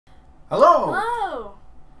Hello! Hello!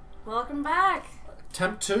 Welcome back!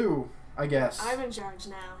 Attempt 2, I guess. I'm in charge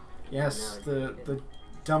now. Yes, the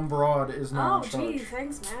dumb broad is now in charge. Oh, gee,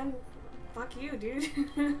 thanks, man. Fuck you, dude.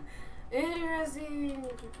 Interesting.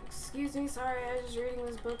 Excuse me, sorry, I was just reading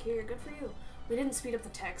this book here. Good for you. We didn't speed up the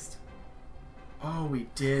text. Oh, we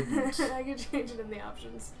didn't. I could change it in the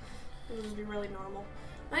options. It'll just be really normal.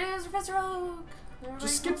 My name is Professor Oak.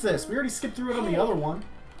 Just skip this. We already skipped through it on the other one.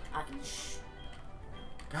 Shh.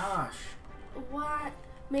 Gosh. What?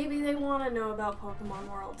 Maybe they want to know about Pokemon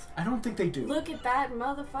World. I don't think they do. Look at that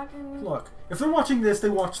motherfucking... Look, if they're watching this, they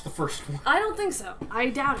watched the first one. I don't think so. I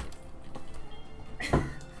doubt it.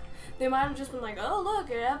 They might have just been like, oh, look,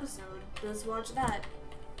 an episode. Let's watch that.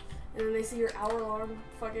 And then they see your hour-long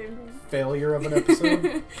fucking... failure of an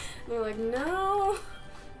episode. They're like, no,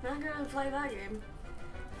 not gonna play that game.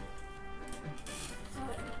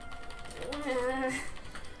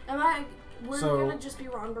 We're gonna just be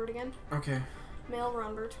Ronbird again. Okay. Male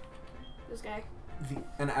Ronbird. This guy.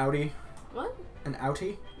 An outie. What? An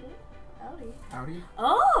outie? Outie. Outie?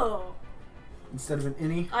 Oh! Instead of an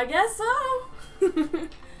innie? I guess so.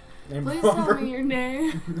 Named Please Ronbird. tell me your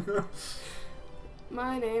name.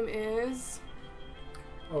 My name is...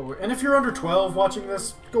 Oh, and if you're under 12 watching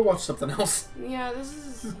this, go watch something else. Yeah, this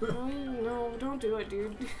is... No, don't do it,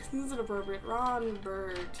 dude. This is inappropriate.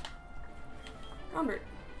 Ronbird. Ronbird.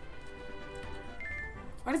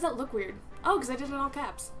 Why does that look weird? Oh, because I did it in all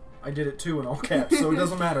caps. I did it too in all caps, so it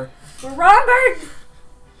doesn't matter. We're Ronbird!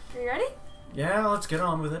 Are you ready? Yeah, let's get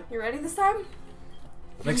on with it. You ready this time?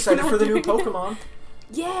 I'm excited for the new Pokemon.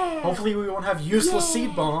 Yeah! Hopefully we won't have useless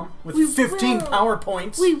Seed Bomb with We 15 will. power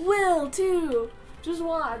points. We will, too! Just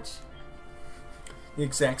watch. The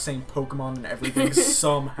exact same Pokemon and everything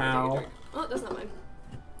somehow. Oh, that's not mine.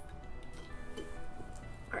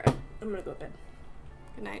 Alright, I'm gonna go to bed.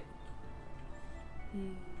 Good night.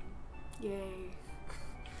 Yay.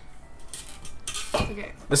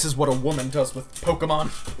 Okay. This is what a woman does with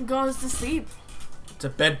Pokemon. Goes to sleep. It's a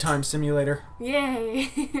bedtime simulator.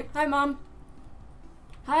 Yay. Hi, Mom.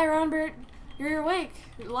 Hi, Ronbert. You're awake.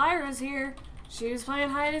 Lyra's here. She was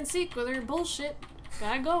playing hide and seek with her bullshit.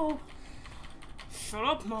 Gotta go. Shut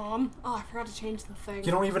up, Mom. Oh, I forgot to change the thing.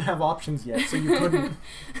 You don't even have options yet, so you couldn't.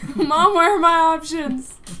 Mom, where are my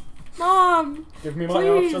options? Mom! Give me my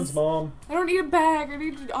please. options, Mom. I don't need a bag. I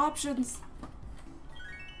need options.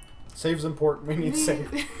 Save's important. We need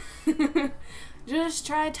save. Just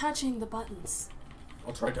try touching the buttons.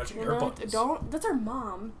 I'll try touching your buttons. Don't. That's our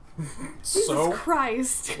mom. So? Jesus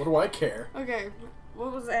Christ. What do I care? Okay.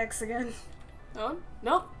 What was X again? No?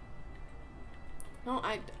 Nope. No,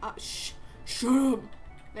 shh. Shut up.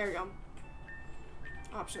 There we go.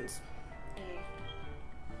 Options. A.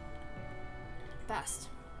 Fast.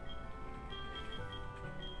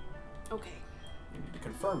 Okay. You need to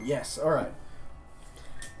confirm. Yes. All right.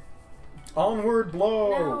 Onward,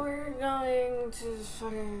 blow. Now we're going to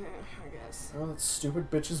fucking... I guess. Oh, that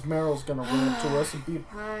stupid bitch's Meryl's gonna run up to us and be...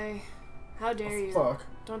 Hi. How dare you? Fuck.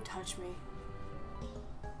 Don't touch me.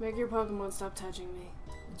 Make your Pokemon stop touching me.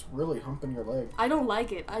 It's really humping your leg. I don't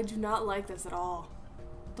like it. I do not like this at all.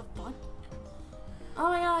 What the fuck? Oh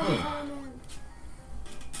my god, you're coming.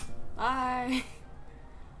 Bye.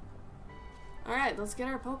 Alright, let's get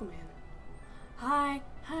our Pokemon. Hi.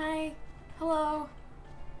 Hi. Hello.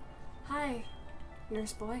 Hi,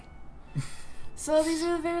 nurse boy. So these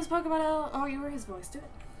are the famous Pokemon. Oh, you were his voice. Do it.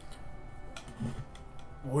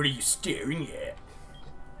 What are you staring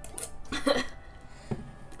at?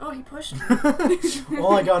 Oh, he pushed me.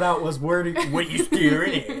 All I got out was, what are you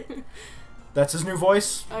staring at? That's his new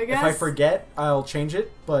voice. I guess. If I forget, I'll change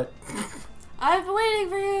it, but... I've been waiting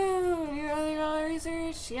for you. You really got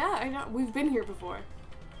research? Yeah, I know. We've been here before.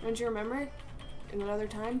 Don't you remember? In another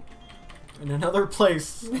time? In another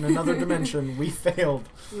place, in another dimension, we failed.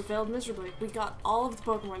 We failed miserably. We got all of the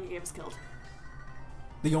Pokemon you gave us killed.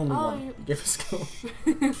 The only one you gave us killed.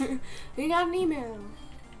 You got an email.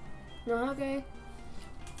 No, okay.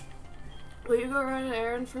 Will you go run an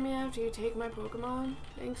errand for me after you take my Pokemon?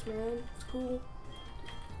 Thanks, man. It's cool.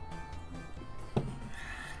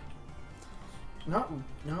 No,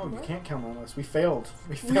 you can't count on us. We failed.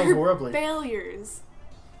 We failed horribly. Failures.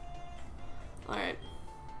 Alright.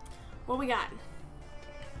 What we got?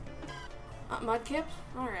 Mudkip?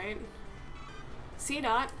 Alright.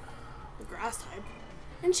 Seedot, the grass type.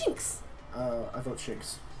 And Shinx. I vote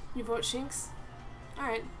Shinx. You vote Shinx?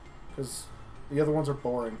 Alright. Because the other ones are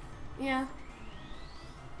boring. Yeah.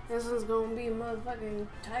 This one's gonna be a motherfucking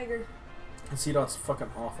tiger. And Seedot's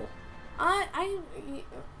fucking awful. I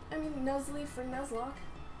mean Nuzlocke for Nuzlocke.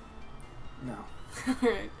 No.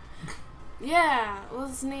 Alright. Yeah,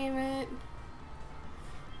 let's name it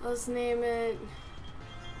Let's name it...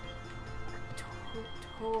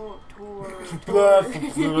 Torger.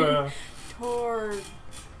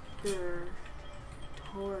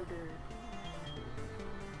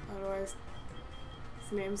 Otherwise,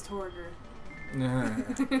 his name's Torger.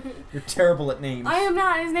 You're terrible at names. I am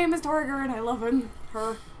not. His name is Torger, and I love him.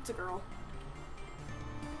 Her. It's a girl.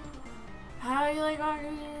 How you like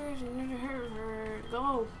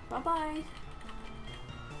go. Bye-bye.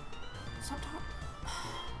 Stop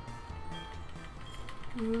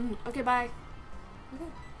talking. Okay, bye. Okay.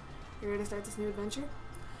 You ready to start this new adventure?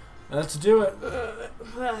 Let's do it.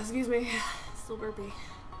 Excuse me. Still burpy.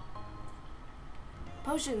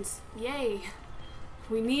 Potions. Yay.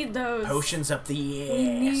 We need those. Potions up the ass.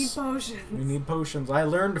 We need potions. We need potions. I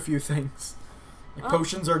learned a few things. Like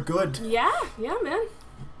potions are good. Yeah, man.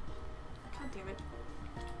 God damn it.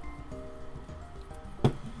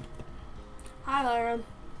 Hi, Lyra.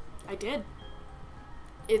 I did.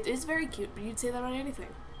 It is very cute, but you'd say that on anything.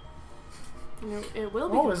 You know, it will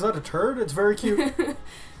be. Oh, is that a turd? It's very cute.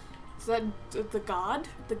 Is that the god?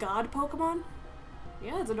 The god Pokemon?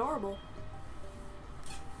 Yeah, it's adorable.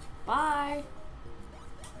 Bye.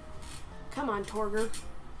 Come on, Torger.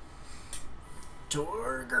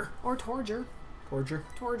 Torger. Or Torger. Torger.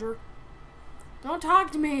 Torger. Don't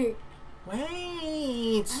talk to me.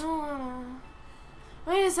 Wait. I don't wanna.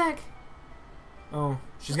 Wait a sec. Oh,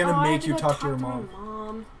 she's gonna make you talk to your mom.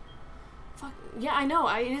 Mom. Fuck. Yeah, I know.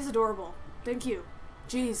 It is adorable. Thank you.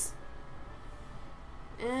 Jeez.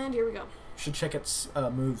 And here we go. Should check its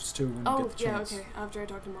moves too when you get the chance. Okay. After I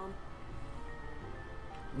talk to Mom.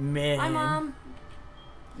 Man. Hi, Mom.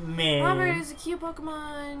 Man. Robert is a cute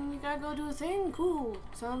Pokemon. You gotta go do a thing. Cool.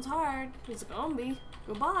 Sounds hard. It's gonna be.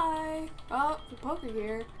 Goodbye. Oh, the poker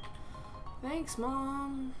gear. Thanks,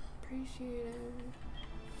 Mom. Appreciate it.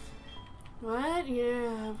 What?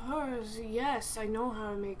 Yeah, of course. Yes, I know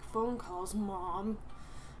how to make phone calls, Mom.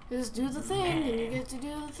 Just do the thing, and you get to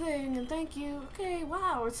do the thing, and thank you. Okay,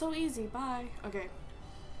 wow, it's so easy. Bye. Okay.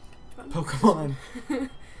 Pokemon.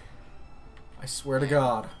 I swear to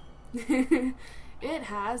God. It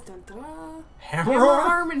has Hammer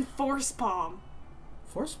Arm and Force Palm.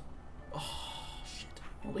 Force? Oh, shit.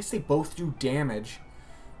 Well, at least they both do damage.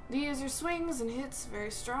 The user swings and hits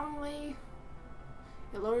very strongly.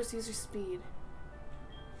 It lowers user speed.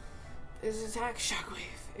 Its attack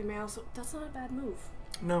Shockwave. It may also... That's not a bad move.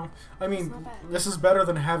 No. I mean, this is better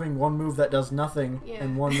than having one move that does nothing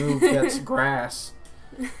and one move that's grass.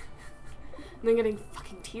 And then getting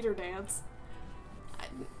fucking Teeter Dance.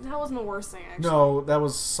 That wasn't the worst thing, actually. No, that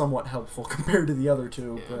was somewhat helpful compared to the other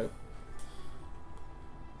two, but...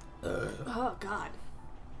 Oh, God.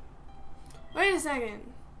 Wait a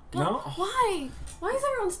second. No? Why? Why is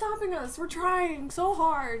everyone stopping us? We're trying so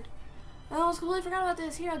hard. I almost completely forgot about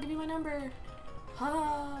this. Here, I'll give you my number.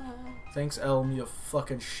 Thanks, Elm, you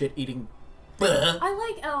fucking shit-eating...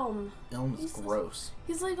 I like Elm. Elm is gross.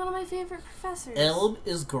 He's like one of my favorite professors. Elm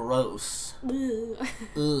is gross. Ugh.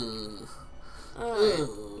 Ugh.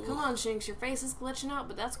 Come on, Shinx. Your face is glitching out,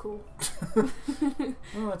 but that's cool.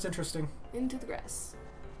 Oh, that's interesting. Into the grass.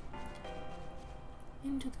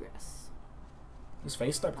 Into the grass. His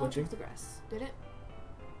face stopped glitching. Into the grass. Did it?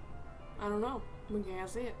 I don't know. We can't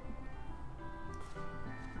see it.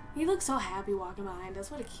 He looks so happy walking behind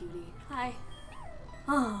us. What a cutie. Hi.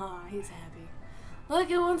 Ah, he's happy. Look,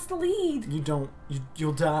 it wants to lead. You don't.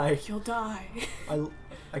 You'll die. You'll die.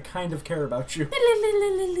 I kind of care about you.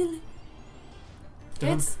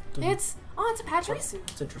 It's a Pachirisu.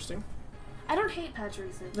 It's interesting. I don't hate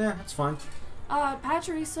Pachirisu. Yeah, that's fine.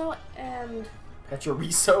 Pachirisu and...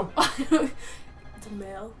 Pachirisu? It's a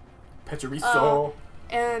male. Pachirisu.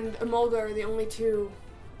 And Emolga are the only two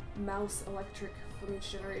mouse electric from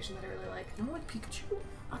each generation that I really like. You don't like Pikachu?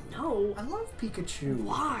 Oh, no. I love Pikachu.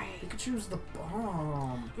 Why? Pikachu's the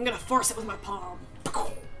bomb. I'm gonna force it with my palm.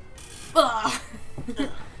 Goodbye.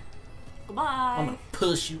 I'm gonna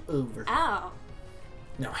push you over. Ow.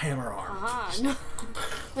 Now hammer arm. No.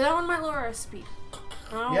 But that one might lower our speed.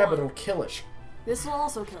 Yeah, but it'll kill it. This will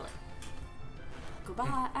also kill it.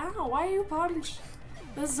 Goodbye. Ow, why are you punched?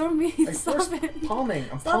 That's so mean. Stop it. Palming.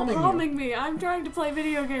 I'm Stop palming you. me. I'm trying to play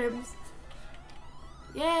video games.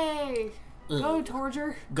 Yay. Go,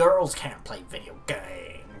 Torger. Girls can't play video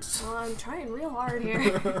games. Well, I'm trying real hard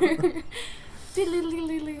here.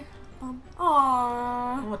 Diddly-diddly-diddly. Aww.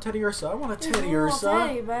 I want Teddy Ursa. I want a Teddy Ursa.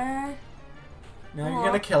 Teddy bear. Now you're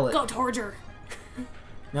gonna kill it. Go, Torger.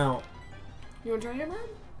 Now. You wanna try your man?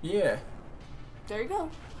 Yeah. There you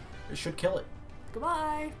go. It should kill it.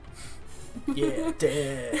 Goodbye. Yeah,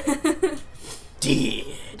 dead. Dead.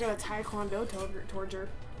 I got a Taekwondo Torger.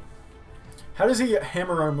 How does he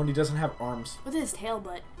hammer arm when he doesn't have arms? With his tail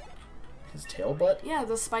butt. His tail butt? Yeah,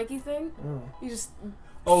 the spiky thing. Oh. You just...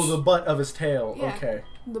 Oh, the butt of his tail. Yeah, okay.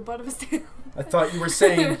 the butt of his tail. I thought you were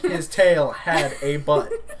saying his tail had a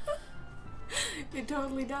butt. It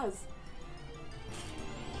totally does.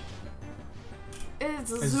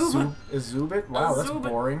 It's a Zubat. A Zubat? Wow, that's Zubat.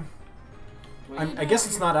 boring. I guess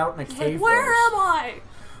it's not out in a cave. Like, where am I?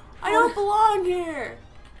 I don't belong here.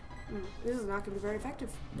 This is not going to be very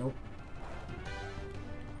effective. Nope.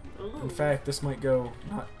 Ooh. In fact, this might go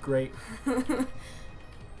not great.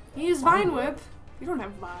 Use Vine Whip. You don't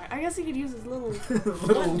have Vine. I guess he could use his little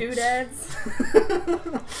doodads.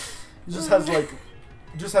 He just has like,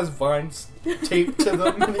 vines taped to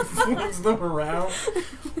them and he flings them around.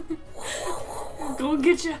 Go and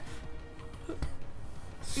get you.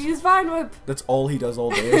 Use Vine Whip. That's all he does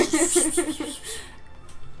all day.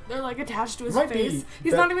 They're like attached to his Might face. be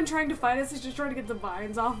He's that- not even trying to fight us. He's just trying to get the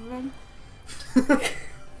vines off of him.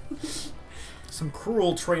 Some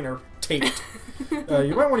cruel trainer taped. You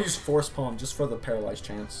might want to use Force Palm just for the paralyzed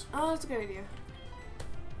chance. Oh, that's a good idea.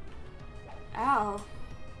 Ow.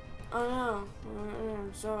 Oh no.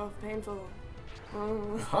 So painful.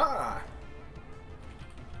 Ha!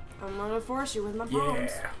 I'm gonna force you with my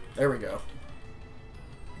palms. Yeah. There we go.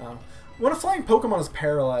 When a flying Pokemon is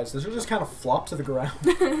paralyzed, does it just kind of flop to the ground?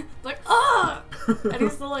 Like, ah! And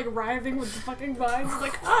he's still like writhing with the fucking vines. He's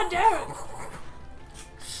like, ah, damn it!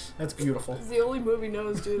 That's beautiful. It's the only move he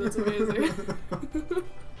knows, dude. That's amazing.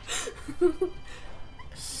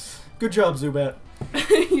 Good job, Zubat.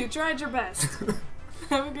 You tried your best.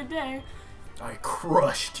 Have a good day. I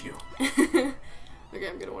crushed you. Okay,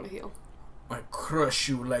 I'm gonna want to heal. I crush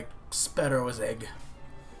you like Sparrow's egg.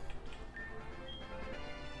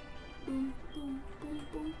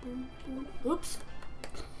 Oops.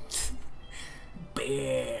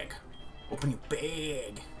 Bag. Open your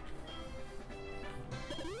bag.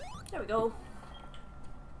 There we go.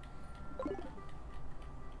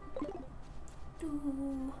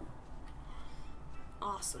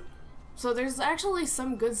 Awesome. So there's actually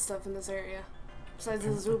some good stuff in this area. Besides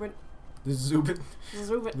the Zubat. The Zubat. The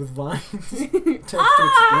Zubat. With vines. Attached to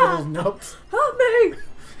its little nubs. Help me!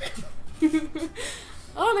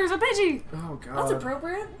 Oh, there's a Pidgey! Oh, God. That's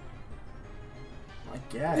appropriate. I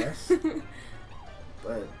guess.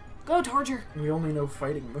 But Go, Torture. we only know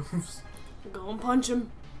fighting moves. Go and punch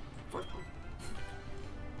him.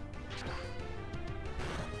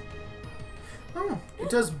 Oh, it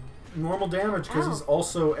does normal damage because he's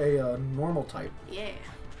also a normal type. Yeah.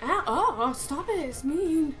 Ow. Oh, stop it. It's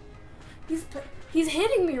mean. He's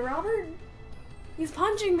hitting me, Robert. He's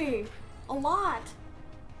punching me. A lot.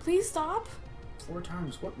 Please stop. 4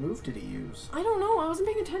 times. What move did he use? I don't know. I wasn't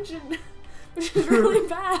paying attention. Which is really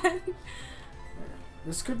bad.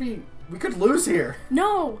 This could be... We could lose here.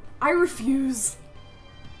 No. I refuse.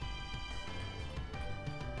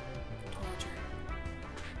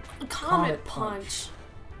 Comet punch.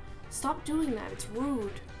 Stop doing that. It's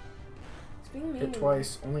rude. It's being mean. Hit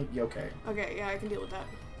twice. Only... Yeah, okay. Okay, yeah, I can deal with that.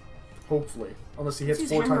 Hopefully. Unless he hits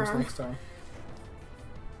Let's 4 use times hammer. next time.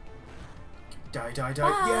 Die, die, die.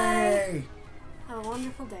 Bye. Yay! Have a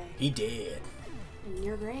wonderful day. He did. In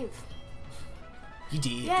your grave. He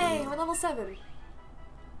did. Yay, we're level 7.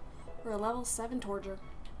 We're a level 7 Torture.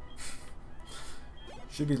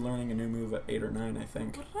 Should be learning a new move at 8 or 9, I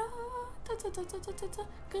think.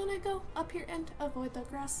 Gonna go up here and avoid the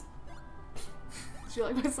grass. Did you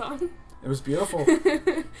like my song? It was beautiful.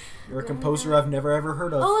 You're a composer I've never ever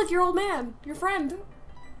heard of. Oh, look, your old man. Your friend.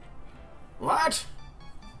 What?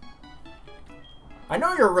 I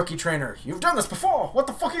know you're a rookie trainer. You've done this before. What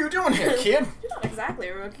the fuck are you doing here, kid? You're not exactly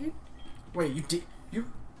a rookie. Wait, you did... You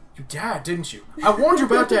died, didn't you? I warned you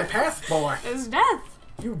about that path, boy. It's death.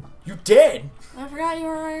 You did. I forgot you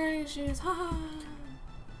were wearing shoes. Ha ha.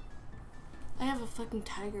 I have a fucking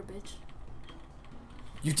tiger, bitch.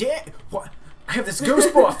 You did? What? I have this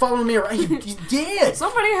ghost boy following me around. You did.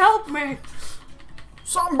 Somebody help me.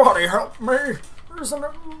 Somebody help me. There's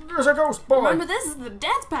a ghost boy. Remember, this is the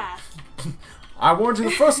death path. I warned you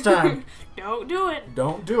the first time. Don't do it.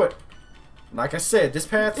 Don't do it. Like I said, this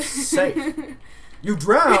path is safe. You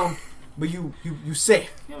drown, but you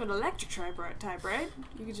safe. You have an electric type, right?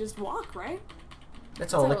 You could just walk, right?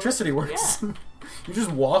 That's how electricity works. Yeah. You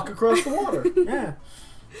just walk across the water. Yeah.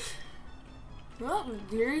 Well,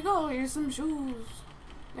 here you go. Here's some shoes.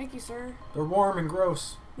 Thank you, sir. They're warm and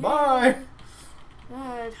gross. Yeah.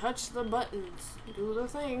 Bye. Touch the buttons. Do the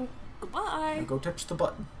thing. Goodbye. Now go touch the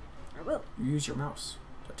button. I will. You use your mouse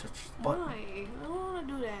to touch the button. Why? I don't want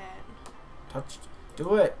to do that. Touch.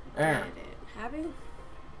 Do it. There. Did it. Have you?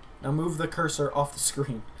 Now move the cursor off the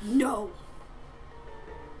screen. No.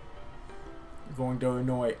 going to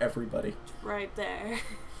annoy everybody. Right there.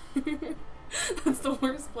 That's the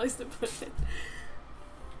worst place to put it.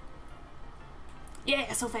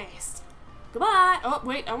 Yeah, so fast. Goodbye. Oh,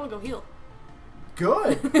 wait, I want to go heal.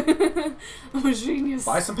 Good. I'm a genius.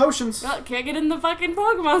 Buy some potions. Oh, can't get in the fucking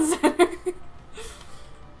Pokemon Center.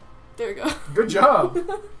 There we go. Good job.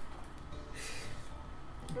 You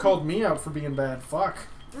called me out for being bad. Fuck.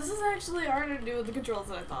 This is actually harder to do with the controls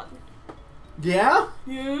than I thought. Yeah?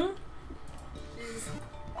 Yeah.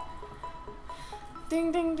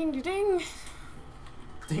 Ding, ding, ding, ding, ding.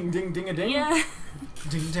 Ding, ding, ding, a ding. Yeah.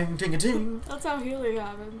 Ding, ding, ding, a ding. That's how healing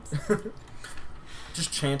happens.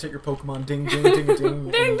 Just chant at your Pokemon. Ding, ding, ding, a ding.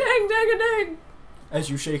 Ding, ding, ding, a ding. As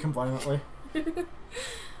you shake him violently.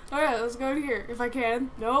 Alright, let's go to here if I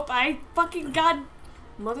can. Nope, I fucking got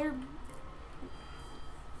mother.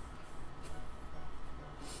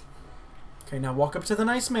 Okay, now walk up to the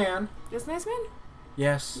nice man. This nice man?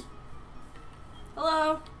 Yes.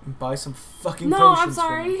 Hello. And buy some fucking No, potions. I'm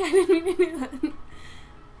sorry. I didn't mean to do that.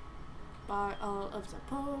 Buy all of the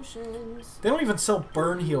potions. They don't even sell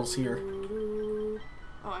burn heals here.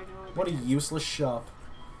 Oh, I know. What a useless shop.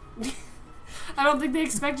 I don't think they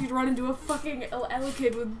expect you to run into a fucking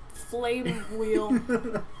Elekid with flame wheel.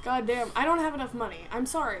 God damn. I don't have enough money. I'm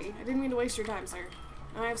sorry. I didn't mean to waste your time, sir.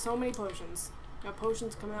 I have so many potions. Got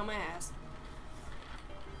potions coming out my ass.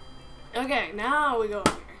 Okay, now we go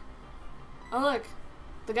over here. Oh, look.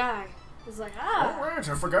 The guy is like, ah. Oh, wait,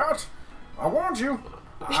 I forgot. I warned you.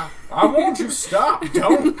 I warned you. Stop.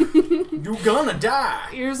 Don't. You're gonna die.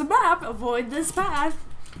 Here's a map. Avoid this path.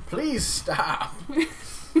 Please stop.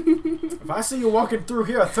 If I see you walking through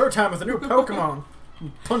here a third time with a new Pokemon,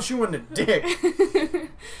 I'll punch you in the dick.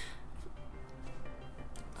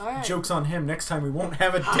 Alright. Joke's on him. Next time we won't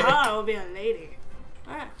have a dick. Ah, I'll be a lady.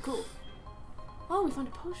 Alright, cool. Oh, we found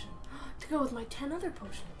a potion. To go with my 10 other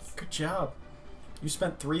potions. Good job. You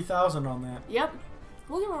spent 3,000 on that. Yep.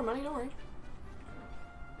 We'll get more money, don't worry.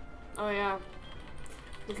 Oh, yeah.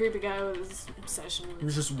 The creepy guy with his obsession with... He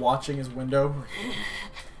was just watching his window.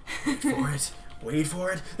 Wait for it. Wait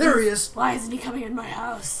for it. There he is. Why isn't he coming in my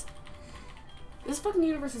house? This fucking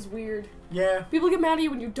universe is weird. Yeah. People get mad at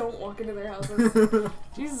you when you don't walk into their houses.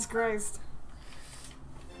 Jesus Christ.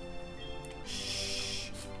 Shh.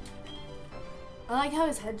 I like how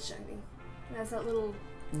his head's shiny. It has that little...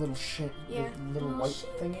 Little shit. Yeah. Little white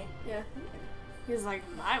shit. thingy. Yeah. He's like,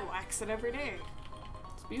 I wax it every day.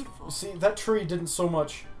 It's beautiful. See, that tree didn't so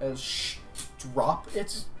much as drop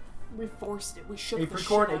its We forced it. We shook the shit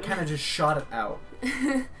apricorn. out It kind of just shot it out.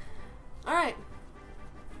 Alright.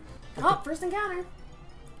 Oh, first encounter.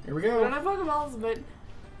 Here we We don't go. have Pokeballs, but...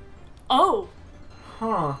 Oh!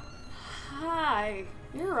 Huh. Hi.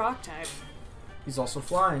 You're a rock type. He's also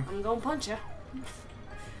flying. I'm gonna punch you.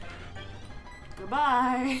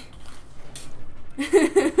 Goodbye.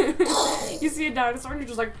 You see a dinosaur and you're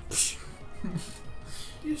just like... Psh.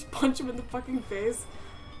 You just punch him in the fucking face.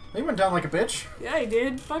 He went down like a bitch. Yeah, he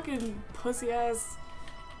did. Fucking pussy-ass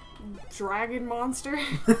dragon monster.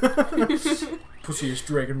 Pussy-ass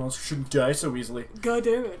dragon monster shouldn't die so easily. God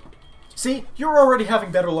damn it. See, you're already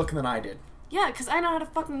having better luck than I did. Yeah, because I know how to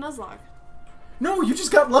fucking Nuzlocke. No, you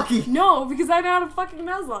just got lucky. No, because I know how to fucking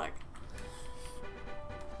Nuzlocke.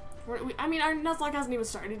 I mean, our Nuzlocke hasn't even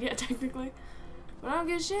started yet, technically. But I don't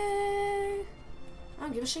give a shit. I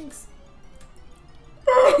don't give a Shinx.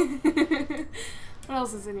 What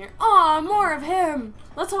else is in here? Aw, more of him!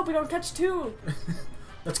 Let's hope we don't catch two.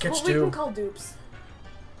 Let's catch Well, two. we can call dupes.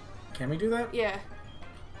 Can we do that? Yeah.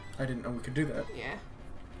 I didn't know we could do that. Yeah.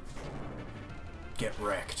 Get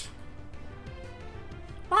wrecked.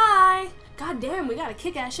 Bye! God damn, we got a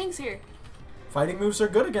kick-ass Shinx here. Fighting moves are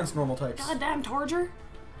good against normal types. God damn, Torger.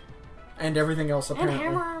 And everything else, apparently.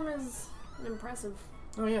 And Hammer Arm is impressive.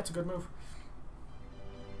 Oh yeah, it's a good move.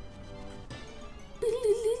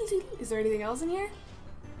 Is there anything else in here?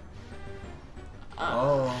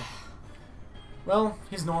 Oh. Well,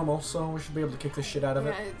 he's normal, so we should be able to kick the shit out of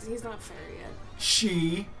it. Yeah, he's not fair yet.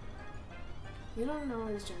 She. You don't know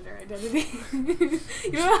his gender identity.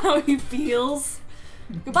 You don't know how he feels.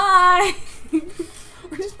 Goodbye!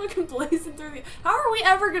 We're just fucking blazing through the... How are we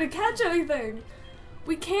ever gonna catch anything?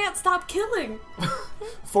 We can't stop killing.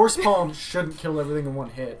 Force Palm shouldn't kill everything in one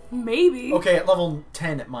hit. Maybe. Okay, at level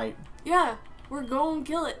 10 it might. Yeah, we're going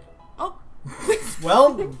to kill it. Oh.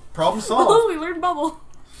 Well, problem solved. Oh, we learned Bubble.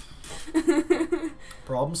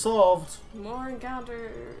 Problem solved. More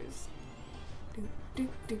encounters.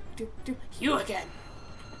 You again.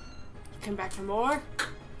 Come back for more.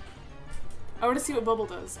 I want to see what Bubble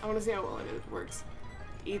does. I want to see how well it works.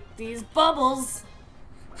 Eat these bubbles.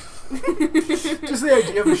 Just the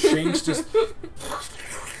idea of a Shinx just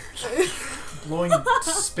blowing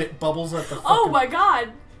spit bubbles at the fucking... Oh my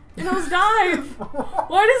god! Nose dive!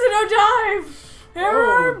 Why does it no dive?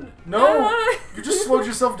 Oh, no! You just slowed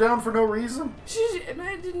yourself down for no reason? And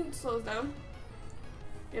I didn't slow us down.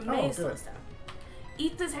 It may slow us down.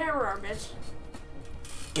 Eat this hammer arm, bitch.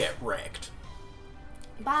 Get wrecked.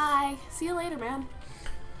 Bye. See you later, man.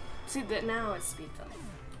 See, that now it's speed though.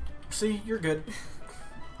 See, you're good.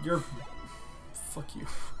 You're... Fuck you.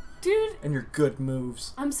 Dude. And your good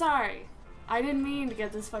moves. I'm sorry. I didn't mean to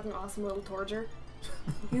get this fucking awesome little torture.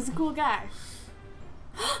 He's a cool guy.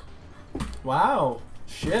 Wow.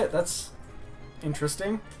 Shit, that's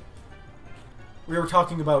interesting. We were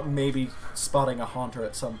talking about maybe spotting a haunter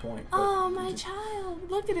at some point. Oh, my child.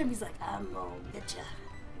 Look at him. He's like, I'm gonna get ya.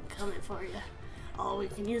 I'm coming for you. All we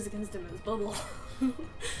can use against him is bubble.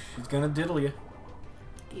 He's gonna diddle you.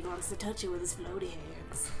 He wants to touch you with his floaty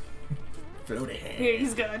hands. Floaty hands. Yeah,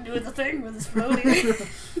 he's gonna do the thing with his floaty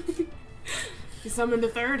hands. He summoned a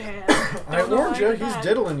third hand. I warned you, he's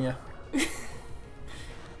diddling you.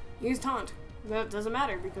 Use taunt. That doesn't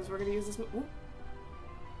matter because we're gonna use this. Ooh.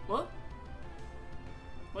 What?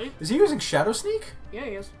 Wait. Is he using Shadow Sneak? Yeah,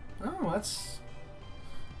 he is. Oh, that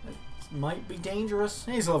might be dangerous.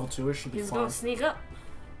 He's level 2, it should be fine. He's gonna sneak up.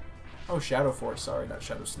 Oh, Shadow Force, sorry, not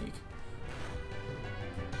Shadow Sneak.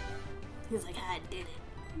 He's like, I did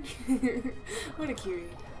it. What a cutie.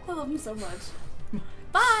 I love him so much.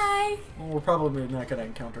 Bye! Well, we're probably not gonna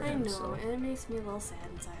encounter I him, know, so... and it makes me a little sad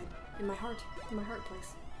inside. In my heart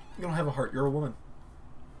place. You don't have a heart, you're a woman.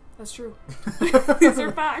 That's true. These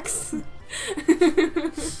are facts.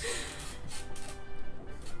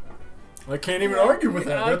 I can't even argue with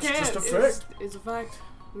that, that's just a fact. It's a fact.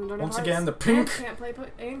 Once again, the pink... Can't play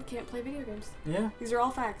video games. Yeah. These are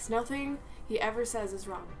all facts. Nothing he ever says is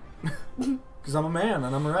wrong. Because I'm a man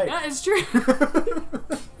and I'm right. Yeah, it's true.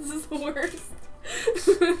 This is the worst.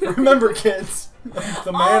 Remember, kids,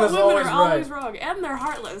 the man is always right. Always wrong, and they're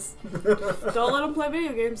heartless. Don't let them play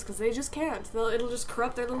video games because they just can't. It'll just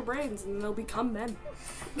corrupt their little brains and they'll become men.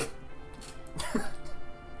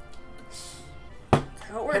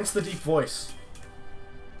 How it works. Hence the deep voice.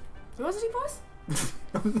 Who has a deep voice?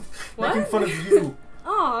 Making fun of you.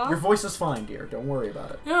 Aww. Your voice is fine, dear. Don't worry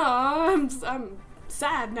about it. I'm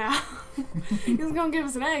sad now. He's gonna give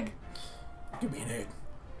us an egg. Give me an egg.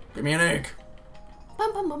 Give me an egg.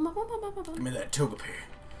 Give me that Togepi.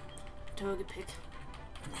 Togepi.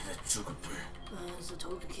 Give me that Togepi. It's a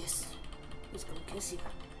Togekiss. He's gonna kiss you.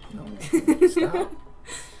 No, stop.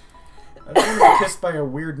 I don't want to be kissed by a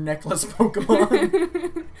weird necklace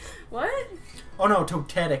Pokemon. What? Oh no,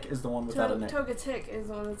 Togetic is the one without a neck. Togetic is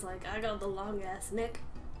the one that's like, I got the long ass neck.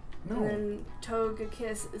 No. And then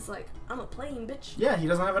Togekiss is like, I'm a plain bitch. Yeah, he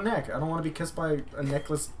doesn't have a neck. I don't want to be kissed by a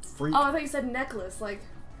necklace freak. Oh, I thought you said necklace, like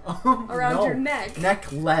around your neck.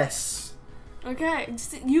 Necklace. Okay,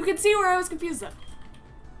 you can see where I was confused though.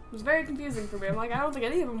 It was very confusing for me. I'm like, I don't think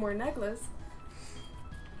any of them were a necklace.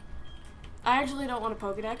 I actually don't want a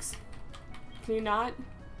Pokedex. Can you not?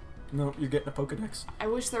 No, you're getting a Pokedex. I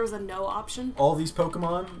wish there was a no option. All these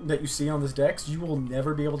Pokemon that you see on this dex, you will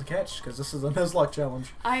never be able to catch, because this is a Nuzlocke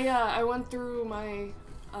challenge. I went through my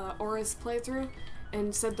Oris playthrough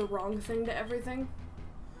and said the wrong thing to everything,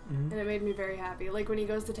 and it made me very happy. Like when he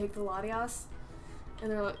goes to take the Latias,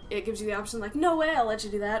 and they're like, it gives you the option like, no way, I'll let you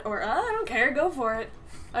do that, or I don't care, go for it.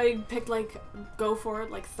 I picked like, go for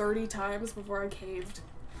it like 30 times before I caved.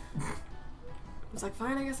 I was like,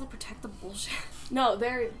 fine, I guess I'll protect the bullshit. No,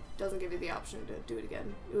 there it doesn't give you the option to do it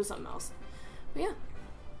again. It was something else. But yeah.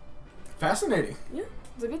 Fascinating. Yeah,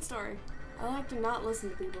 it's a good story. I like to not listen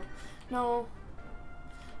to people. No.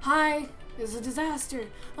 Hi, it's a disaster.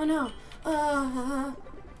 Oh no.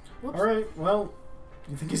 Whoops. Alright, well,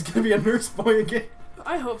 you think he's gonna be a nurse boy again?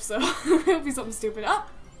 I hope so. I hope he's something stupid. Oh!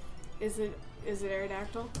 Is it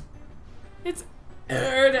Aerodactyl? It's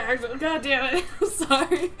Aerodactyl. God damn it. I'm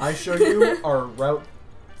sorry. I show you our Route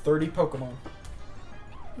 30 Pokemon.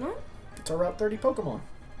 What? It's our Route 30 Pokemon.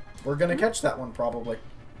 We're gonna catch that one, probably.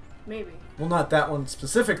 Maybe. Well, not that one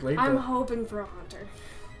specifically, I'm but... hoping for a Haunter.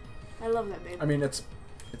 I love that baby. I mean, it's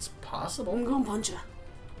possible. I'm gonna punch ya.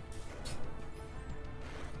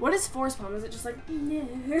 What is Force Palm? Is it just like, no?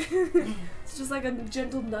 It's just like a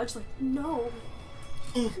gentle nudge, like, no.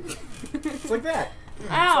 It's like that.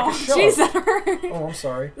 Ow! Like Jeez, that hurt. Oh, I'm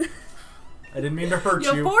sorry. I didn't mean to hurt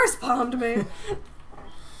you. You Force Palmed me.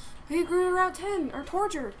 He grew to Route 10, or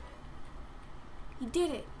Torture. He did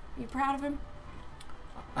it. You proud of him?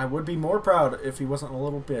 I would be more proud if he wasn't a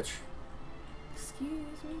little bitch.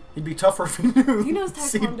 Excuse me. He'd be tougher if he knew. He knows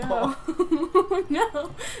Taekwondo.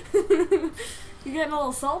 No. You getting a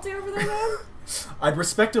little salty over there, man? I'd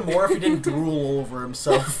respect him more if he didn't drool all over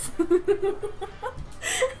himself.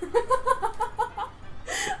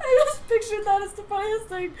 I just pictured that as the funniest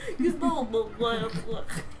thing. He's the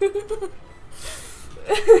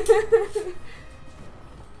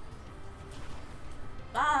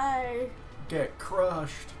Bye. Get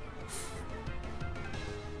crushed.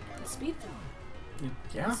 Speed though.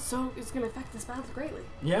 Yeah. So it's gonna affect this battle greatly.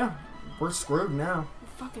 Yeah. We're screwed now.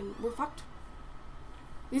 We're fucked.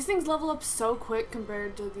 These things level up so quick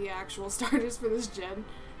compared to the actual starters for this gen.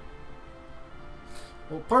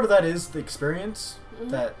 Well, part of that is the experience,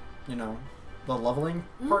 that, you know, the leveling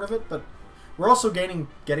part of it, but we're also getting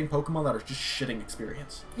Pokemon that are just shitting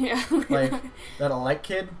experience. Yeah. Like, that Elect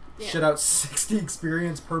kid shit out 60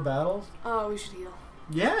 experience per battle. Oh, we should heal.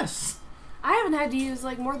 Yes! I haven't had to use,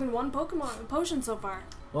 like, more than one potion so far.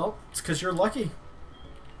 Well, it's because you're lucky.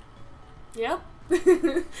 Yep.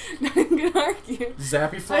 Not even gonna argue.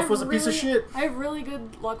 Zappy Fluff was a piece of shit. I have really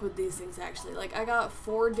good luck with these things, actually. Like, I got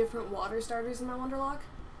 4 different water starters in my Wonderlock.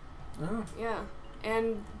 Oh. Yeah.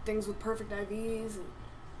 And things with perfect IVs. And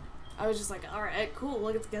I was just like, alright, cool.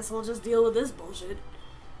 Look, I guess we'll just deal with this bullshit.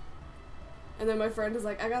 And then my friend is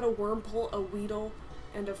like, I got a Wurmple, a Weedle,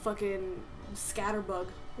 and a fucking Scatterbug.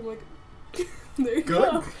 I'm like, there you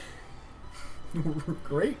go.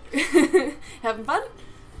 Great. Having fun?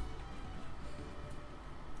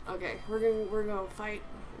 Okay, we're gonna fight.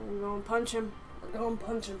 We're gonna punch him. We're gonna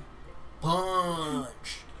punch him.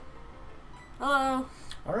 Punch. Hello.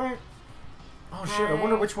 Alright. Oh shit, I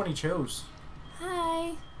wonder which one he chose.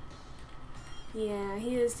 Hi. Yeah,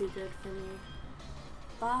 he is too good for me.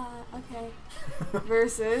 Bye. Okay.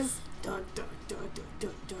 Versus dun dun dun dun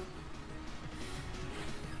dun dun.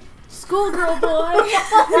 Schoolgirl boy.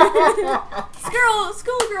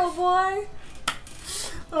 Schoolgirl boy.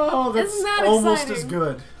 Oh, that's Isn't that almost exciting? as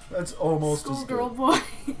good. That's almost as good. Schoolgirl boy.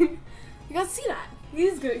 You got to see that.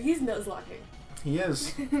 He's good. He's Nuzlocking. He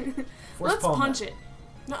is. Let's punch it.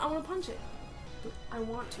 No, I want to punch it. I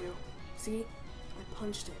want to. See? I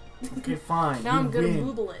punched it. Okay, fine. Now I'm gonna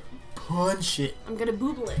booble it. Punch it. I'm gonna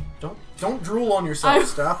booble it. Don't drool on yourself.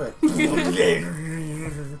 Stop it.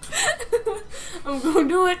 I'm gonna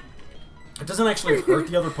do it. It doesn't actually hurt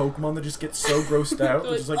the other Pokemon that just get so grossed out.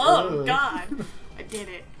 They're just like, oh ugh. god, I did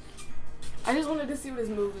it. I just wanted to see what his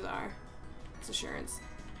moves are. It's assurance.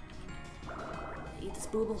 Eat this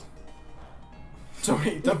booble. Don't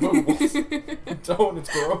eat the boobles. Don't, it's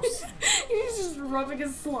gross. He's just rubbing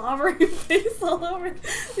his slobbery face all over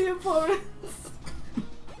the opponents.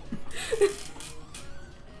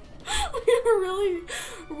 We are really,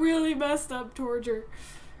 really messed up torture.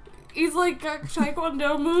 He's like got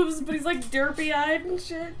Taekwondo moves, but he's like derpy-eyed and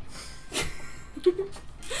shit.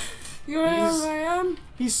 You know who I am?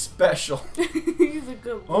 He's special. He's a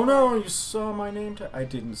good boy. Oh no, you saw my name tag? I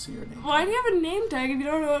didn't see your name Why do you have a name tag if you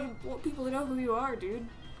don't want people to know who you are, dude?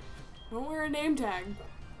 Don't wear a name tag.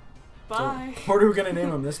 Bye. So, what are we gonna name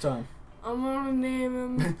him this time? I'm gonna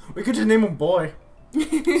name him... We could just name him Boy.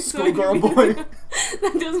 Schoolgirl Boy.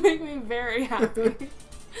 That does make me very happy.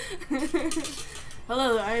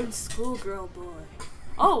 Hello, I'm Schoolgirl Boy.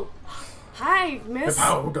 Oh! Hi, miss.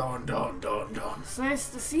 Hippowdon. It's nice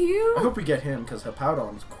to see you. I hope we get him, because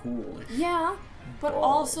Hippowdon's cool. Yeah, but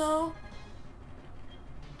balls. also...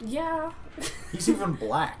 Yeah. He's even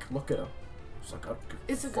black. Look at him. It's like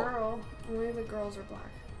It's a girl. Only the girls are black.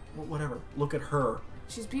 Well, whatever. Look at her.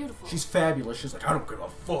 She's beautiful. She's fabulous. She's like, I don't give a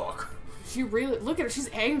fuck. She really... Look at her. She's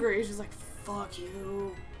angry. She's like, fuck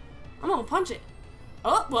you. I'm gonna punch it.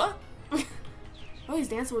 Oh, what? Oh, he's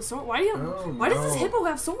dancing with swords. Why do you? Why does this hippo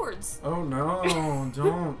have swords? Oh no!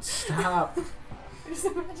 Don't stop. I just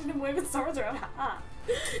imagine him waving swords around. Ha!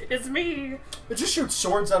 It's me. It just shoots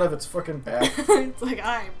swords out of its fucking back. It's like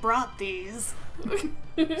I brought these.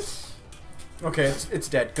 Okay, it's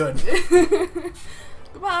dead. Good.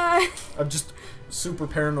 Goodbye. I'm just super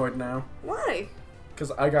paranoid now. Why?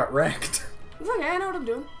 Because I got wrecked. It's okay. I know what I'm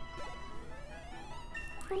doing.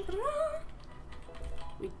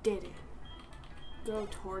 We did it. Go,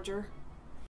 Torger.